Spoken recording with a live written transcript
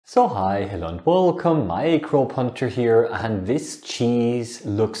So hi, hello and welcome, Microbehunter here, and this cheese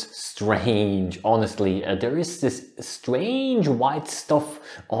looks strange, honestly. There is this strange white stuff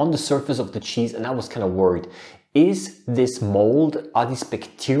on the surface of the cheese and I was kind of worried. Is this mold? Are these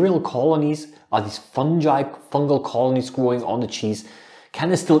bacterial colonies? Are these fungal colonies growing on the cheese?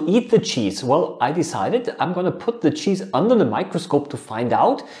 Can I still eat the cheese? Well, I decided I'm going to put the cheese under the microscope to find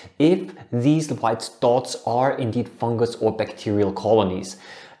out if these white dots are indeed fungus or bacterial colonies.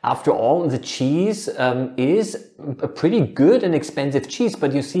 After all, the cheese is a pretty good and expensive cheese,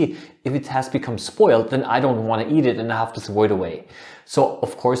 but you see, if it has become spoiled, then I don't want to eat it and I have to throw it away. So,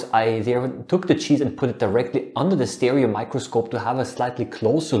 of course, I took the cheese and put it directly under the stereo microscope to have a slightly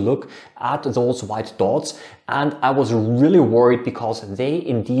closer look at those white dots. And I was really worried because they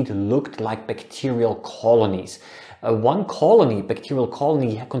indeed looked like bacterial colonies. One colony, bacterial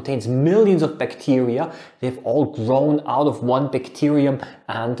colony, contains millions of bacteria. They've all grown out of one bacterium,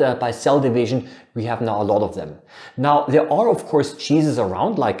 and by cell division we have now a lot of them. Now there are of course cheeses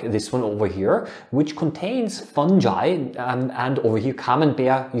around, like this one over here, which contains fungi, and over here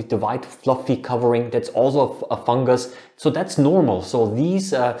camembert, the white fluffy covering, that's also a fungus. So that's normal. So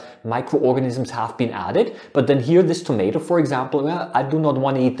these microorganisms have been added. But then here, this tomato, for example, I do not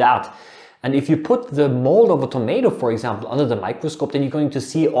want to eat that. And if you put the mold of a tomato, for example, under the microscope, then you're going to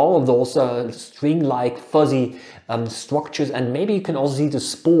see all of those string-like fuzzy structures, and maybe you can also see the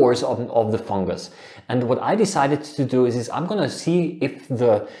spores of the fungus. And what I decided to do is I'm going to see if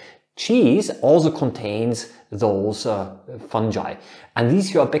the cheese also contains those fungi. And these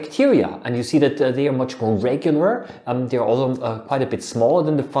here are bacteria, and you see that they are much more regular. They're also quite a bit smaller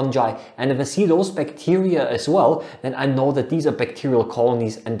than the fungi. And if I see those bacteria as well, then I know that these are bacterial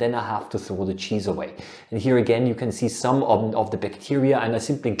colonies, and then I have to throw the cheese away. And here again, you can see some of the bacteria, and I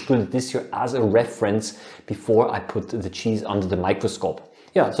simply included this here as a reference before I put the cheese under the microscope.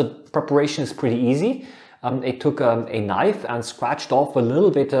 Yeah, so preparation is pretty easy. I took a knife and scratched off a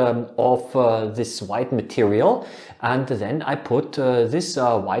little bit of this white material, and then I put this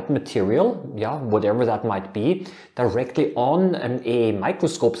white material, yeah, whatever that might be, directly on a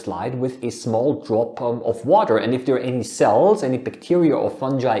microscope slide with a small drop of water. And if there are any cells, any bacteria or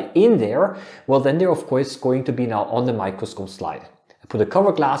fungi in there, well then they're of course going to be now on the microscope slide. I put a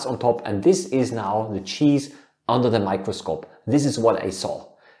cover glass on top, and this is now the cheese under the microscope. This is what I saw.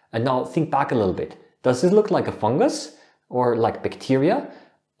 And now think back a little bit. Does this look like a fungus or like bacteria?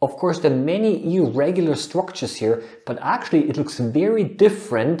 Of course, there are many irregular structures here, but actually it looks very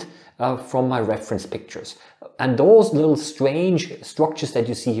different from my reference pictures. And those little strange structures that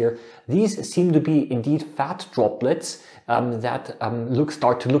you see here, these seem to be indeed fat droplets that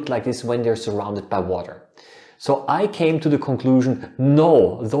start to look like this when they're surrounded by water. So I came to the conclusion,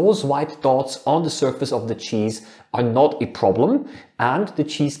 no, those white dots on the surface of the cheese are not a problem, and the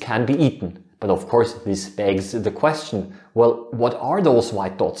cheese can be eaten. But of course, this begs the question, well, what are those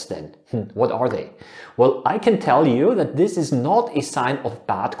white dots then? What are they? Well, I can tell you that this is not a sign of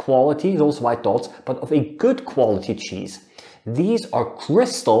bad quality, those white dots, but of a good quality cheese. These are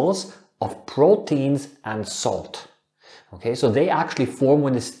crystals of proteins and salt. Okay, so they actually form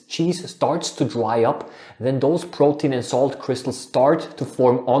when this cheese starts to dry up, then those protein and salt crystals start to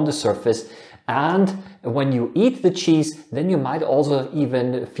form on the surface. And when you eat the cheese, then you might also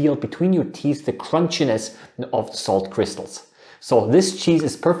even feel between your teeth the crunchiness of the salt crystals. So this cheese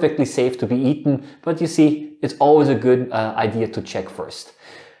is perfectly safe to be eaten, but you see, it's always a good idea to check first.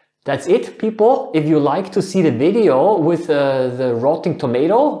 That's it, people. If you like to see the video with the rotting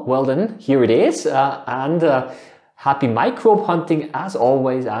tomato, well then, here it is. Happy microbe hunting as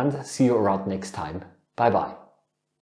always, and see you around next time. Bye bye.